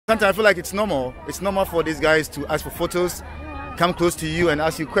Sometimes I feel like it's normal. It's normal for these guys to ask for photos, come close to you and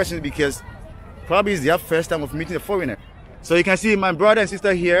ask you questions because probably it's their first time of meeting a foreigner. So you can see my brother and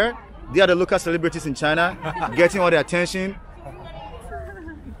sister here. They are the local celebrities in China, getting all the attention.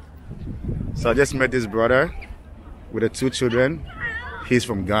 So I just met this brother with the 2 children. He's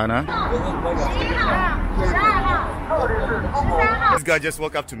from Ghana. This guy just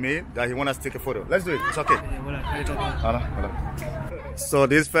walked up to me that he wants us to take a photo. Let's do it. It's okay. So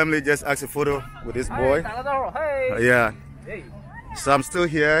this family just asked a photo with this boy. Yeah. So I'm still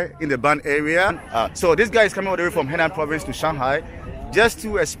here in the Bund area. So this guy is coming all the way from Henan province to Shanghai just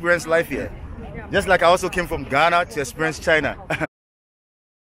to experience life here. Just like I also came from Ghana to experience China.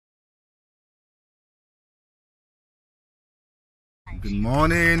 Good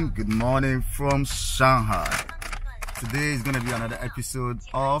morning from Shanghai. Today is going to be another episode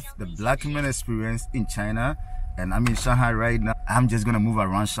of the Black Men Experience in China. And I'm in Shanghai right now. I'm just going to move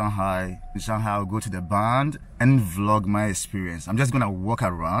around Shanghai. In Shanghai, I'll go to the Bund and vlog my experience. I'm just going to walk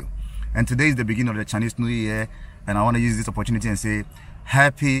around. And today is the beginning of the Chinese New Year. And I want to use this opportunity and say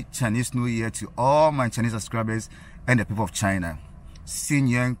Happy Chinese New Year to all my Chinese subscribers and the people of China. 新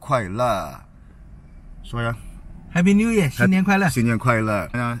年快乐. So yeah. Happy New Year! 新年快乐! 新年快乐!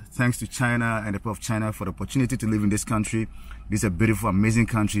 Thanks to China and the people of China for the opportunity to live in this country. This is a beautiful, amazing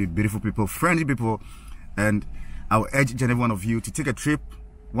country, beautiful people, friendly people. And I will urge each and every one of you to take a trip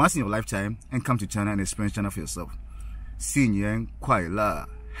once in your lifetime and come to China and experience China for yourself. 新年快乐!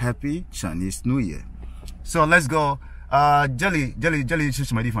 Happy Chinese New Year! So let's go. 这里是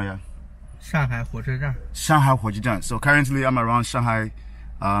什么地方呀？上海火车站。上海火车站. So currently I'm around Shanghai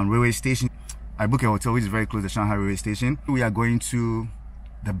railway station. I booked a hotel which is very close to Shanghai railway station. We are going to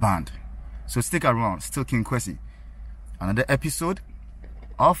the Bund. So stick around, still King Kwesi. Another episode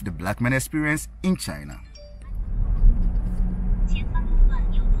of the Black Men Experience in China.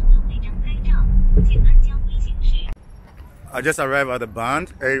 I just arrived at the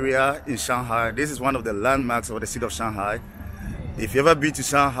Bund area in Shanghai. This is one of the landmarks of the city of Shanghai. If you ever been to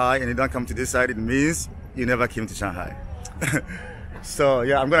Shanghai and you don't come to this side, it means you never came to Shanghai. So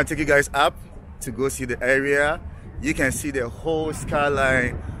yeah, I'm gonna take you guys up to go see the area. You can see the whole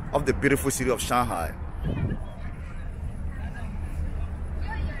skyline of the beautiful city of Shanghai.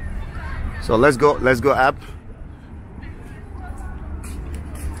 So let's go up.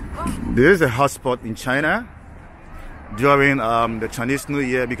 This is a hotspot in China during the Chinese New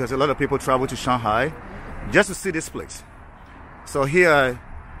Year because a lot of people travel to Shanghai just to see this place. So here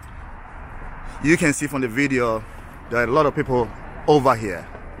you can see from the video there are a lot of people over here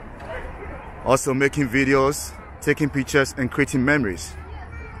also making videos, taking pictures and creating memories.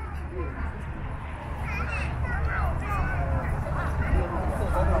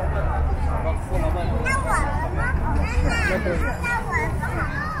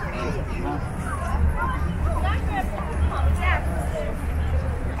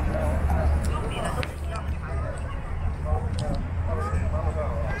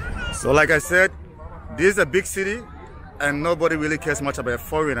 So like I said, this is a big city and nobody really cares much about a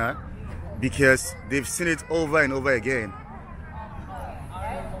foreigner because they've seen it over and over again.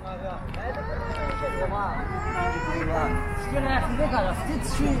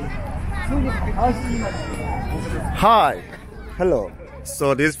 Hi, hello.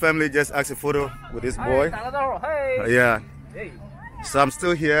 So this family just asked a photo with this boy. Yeah. So I'm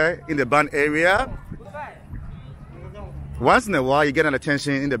still here in the Bund area. Once in a while you get an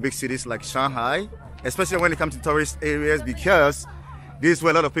attention in the big cities like Shanghai, especially when it comes to tourist areas because this is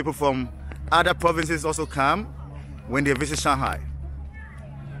where a lot of people from other provinces also come when they visit Shanghai.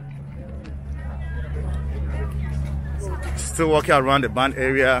 Still walking around the Bund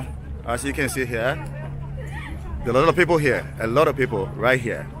area, as you can see here. There are a lot of people here, a lot of people right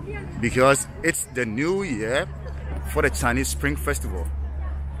here because it's the new year for the Chinese Spring Festival.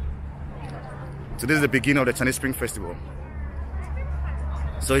 So this is the beginning of the Chinese Spring Festival.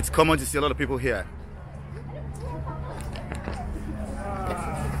 So it's common to see a lot of people here.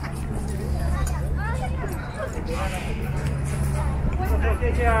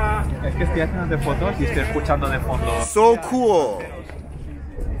 Es que estoy haciendo fotos y estoy escuchando de fondo. So cool.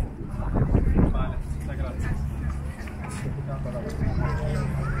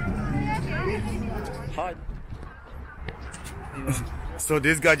 Hi. So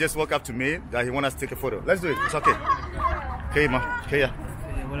this guy just walked up to me that he wants us to take a photo. Let's do it. It's okay. 可以吗？可以啊。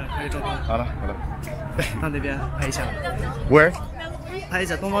我来拍照片。好了好了。到那边拍一下。Where？ 拍一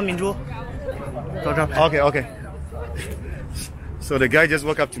下东方明珠。到这儿拍。Okay, okay. So the guy just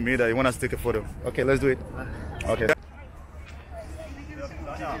walked up to me that he wants us to take a photo. Okay, let's do it. Okay.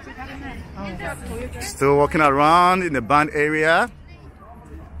 Still walking around in the Bund area.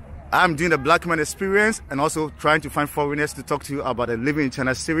 I'm doing the Black Man Experience and also trying to find foreigners to talk to you about the Living in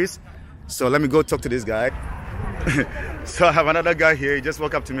China series. So let me go talk to this guy. So I have another guy here. He just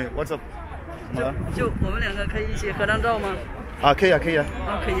walked up to me. What's up? 就我们两个可以一起合张照吗？啊，可以啊，可以啊。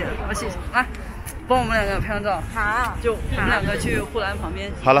啊，可以啊，谢谢。来，帮我们两个拍张照。好。就我们两个去护栏旁边。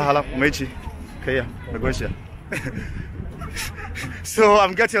好了好了，我们一起。可以啊，没关系啊。So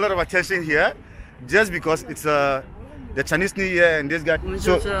I'm getting a lot of attention here, just because it's the Chinese New Year and this guy.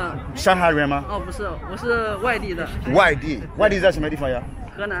 So Shanghai 人吗？哦，不是，我是外地的。外地在什么地方呀？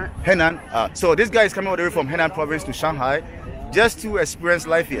河南。Henan. So this guy is coming all the way from Henan province to Shanghai, just to experience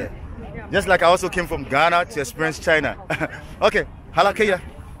life here. Just like I also came from Ghana to experience China. Okay, 好了，可以了。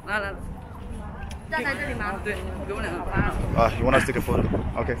来来。站在这里吗？对，给我们两个拍。You want us to take a photo?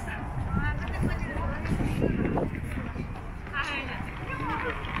 Okay.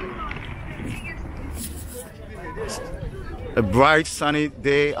 A bright sunny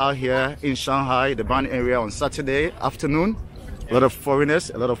day out here in Shanghai, the Bund area on Saturday afternoon. A lot of foreigners,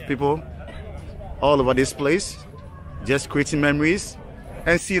 a lot of people all over this place, just creating memories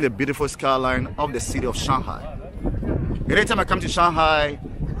and see the beautiful skyline of the city of Shanghai. Anytime I come to Shanghai,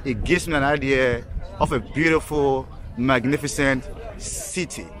 it gives me an idea of a beautiful, magnificent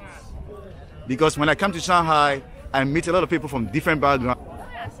city. Because when I come to Shanghai, I meet a lot of people from different backgrounds.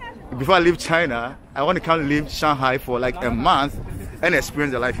 Before I leave China, I want to come live Shanghai for like a month and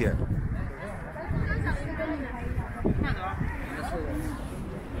experience the life here.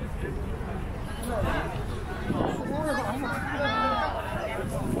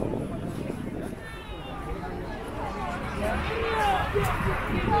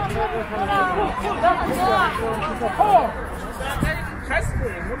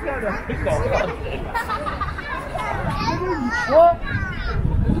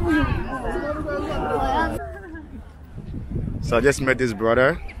 So I just met this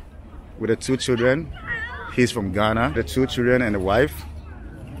brother with the 2 children. He's from Ghana, the 2 children and the wife.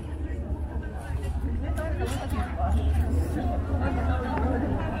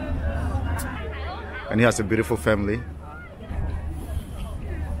 And he has a beautiful family.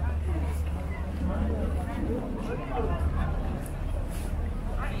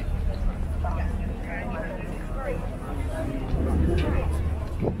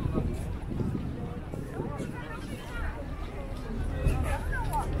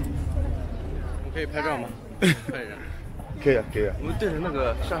 Can拍照吗？拍一张。可以啊，可以啊。我们对着那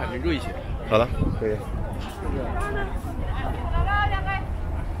个上海明珠一起。好了，可以。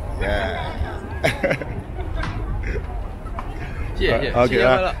谢谢， OK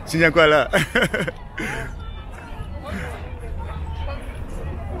啊，新年快乐。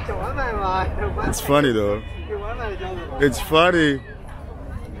It's funny though. It's funny.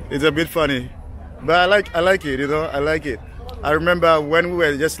 It's a bit funny, but I like it. You know, I like it. I remember when we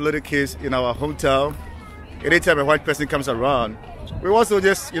were just little kids in our hometown. Anytime a white person comes around, we also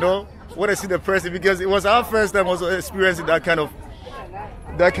just, you know, want to see the person, because it was our first time also experiencing that kind of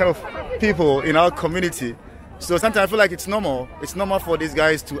people in our community. So sometimes I feel like it's normal. It's normal for these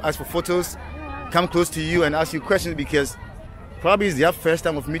guys to ask for photos, come close to you and ask you questions, because probably it's their first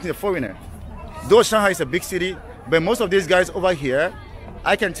time of meeting a foreigner. Though Shanghai is a big city, but most of these guys over here,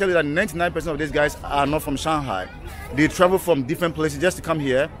 I can tell you that 99% of these guys are not from Shanghai. They travel from different places just to come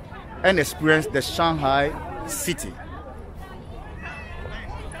here and experience the Shanghai city.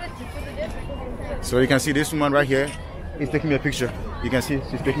 So you can see this woman right here is taking me a picture. You can see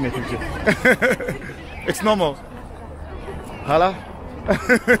she's taking me a picture. It's normal. Hala.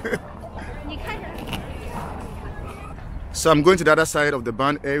 So I'm going to the other side of the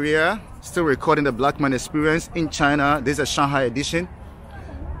Bund area, still recording the Black Man Experience in China. This is a Shanghai edition.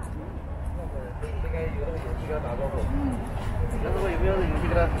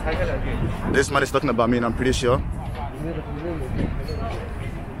 This man is talking about me, and I'm pretty sure.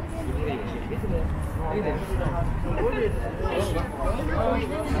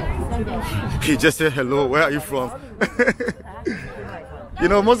 He just said hello, where are you from? You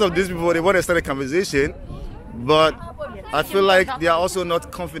know, most of these people, they want to start a conversation, but I feel like they are also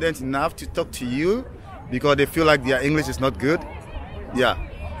not confident enough to talk to you because they feel like their English is not good. Yeah.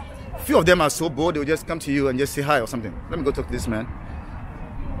 Few of them are so bold, they'll just come to you and just say hi or something. Let me go talk to this man.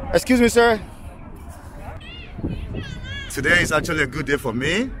 Excuse me, sir. Today is actually a good day for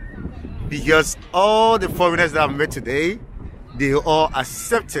me because all the foreigners that I've met today, they all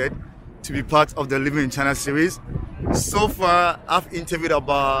accepted to be part of the Living in China series. So far, I've interviewed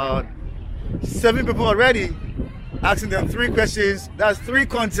about 7 people already, asking them 3 questions. That's 3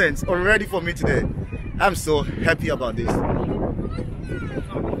 contents already for me today. I'm so happy about this.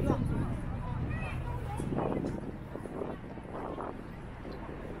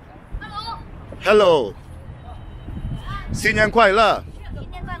 Hello. 新年快乐.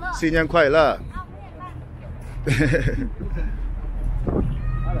 新年快乐.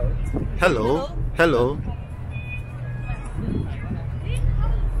 Hello. Hello.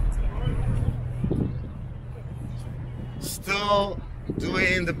 Still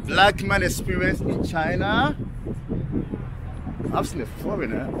doing the black man experience in China. I've seen a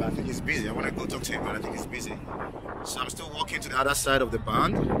foreigner, but I think he's busy. I want to go talk to him, but I think he's busy. So I'm still walking to the other side of the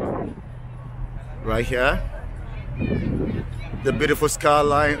Bund. Right here. The beautiful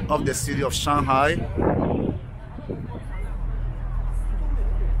skyline of the city of Shanghai.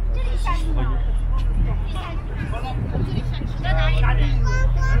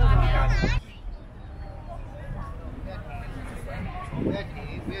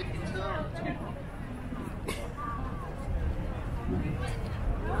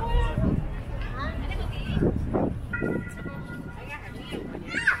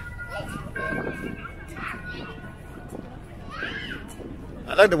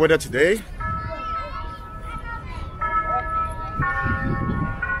 I like the weather today.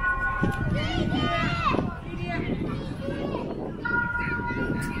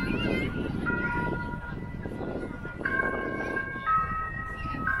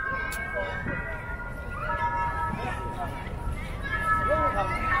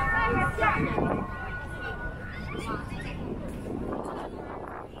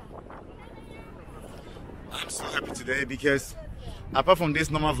 I'm so happy today because apart from this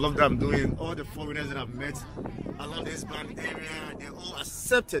normal vlog that I'm doing, all the foreigners that I've met along this Bund area, they all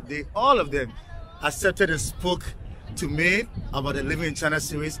accepted, all of them accepted and spoke to me about the Living in China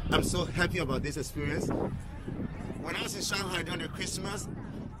series. I'm so happy about this experience. When I was in Shanghai during the Christmas,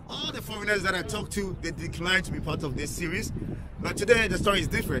 all the foreigners that I talked to, they declined to be part of this series. But today the story is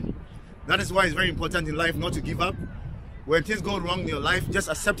different. That is why it's very important in life not to give up. When things go wrong in your life, just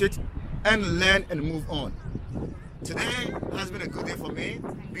accept it and learn and move on. Today has been a good day for me,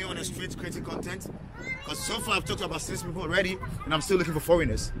 being on the streets creating content, because so far I've talked to about 6 people already and I'm still looking for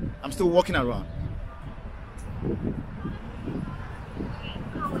foreigners. I'm still walking around.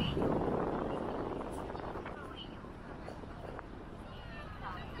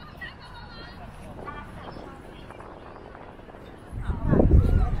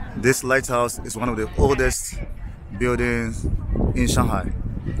 This lighthouse is one of the oldest buildings in Shanghai.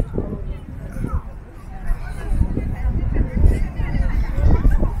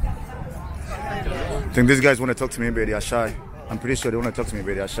 I think these guys want to talk to me, but they are shy. I'm pretty sure they want to talk to me,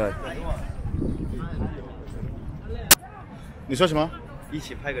 but they are shy. 你说什么？一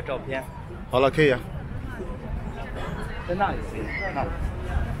起拍个照片。好了，可以啊。在那里，那里。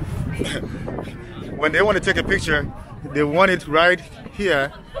When they want to take a picture, they want it right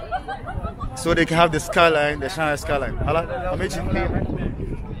here, so they can have the skyline, the Shanghai skyline. 好了，我们一起。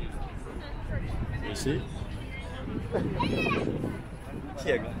You see?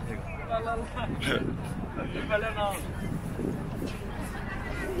 谢哥，谢哥。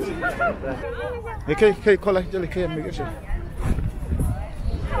 你可以过来，这里可以没关系。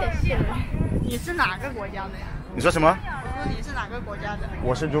谢谢。你是哪个国家的呀？你说什么？我说你是哪个国家的？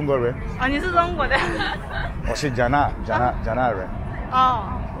我是中国人。啊，你是中国的。我是加纳人。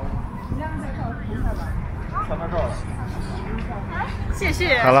哦。谢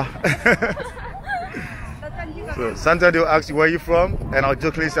谢。好了。So sometimes they'll ask you where you're from, and I'll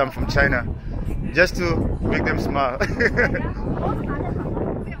jokingly say I'm from China, just to make them smile.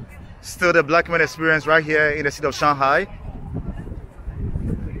 Still the black man experience right here in the city of Shanghai.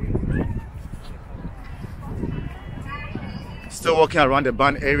 Still walking around the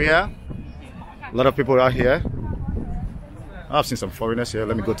Bund area. A lot of people out here. I've seen some foreigners here.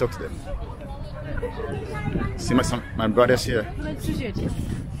 Let me go talk to them. See my brothers here.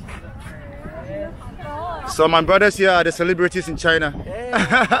 So my brothers here are the celebrities in China.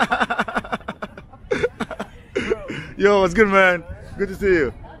 Yo, what's good, man? Good to see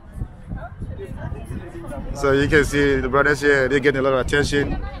you. So you can see the brothers here, they're getting a lot of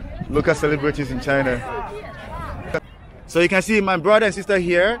attention. Local celebrities in China. So you can see my brother and sister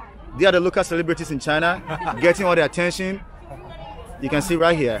here, they are the local celebrities in China, getting all the attention. You can see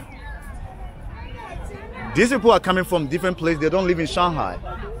right here. These people are coming from different places. They don't live in Shanghai.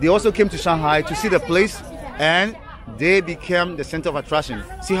 They also came to Shanghai to see the place, and they became the center of attraction.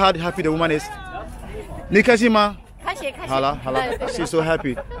 See how happy the woman is? Nikashima. Hala. She's so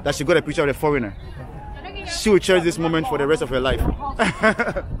happy that she got a picture of the foreigner. She will cherish this moment for the rest of her life.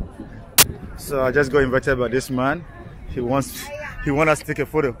 So I just got invited by this man. He wants us to take a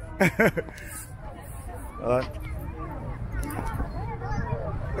photo. Alright.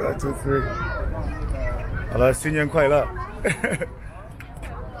 1, 2, 3. 好了，新年快乐！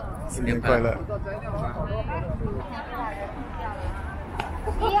新年快乐！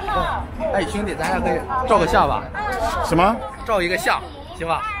哎，兄弟，咱俩可以照个相吧？什么？照一个相，行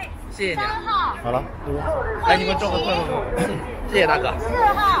吧？谢谢你啊。好了，来，你们照个快！谢谢大哥。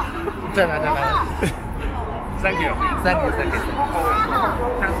4号。再来。Thank you. 11号。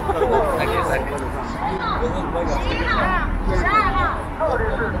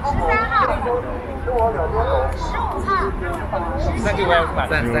Thank you very much.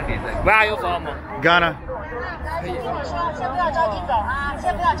 Thank you. Where are you from? Ghana. 先不要着急走啊，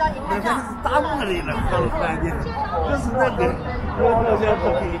先不要着急拍照。大陆里人到突然间，就是那个，我现在不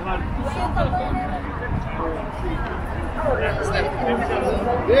给你看。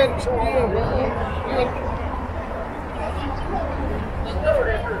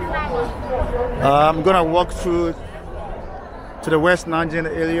I'm gonna walk through to the West Nanjing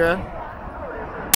area.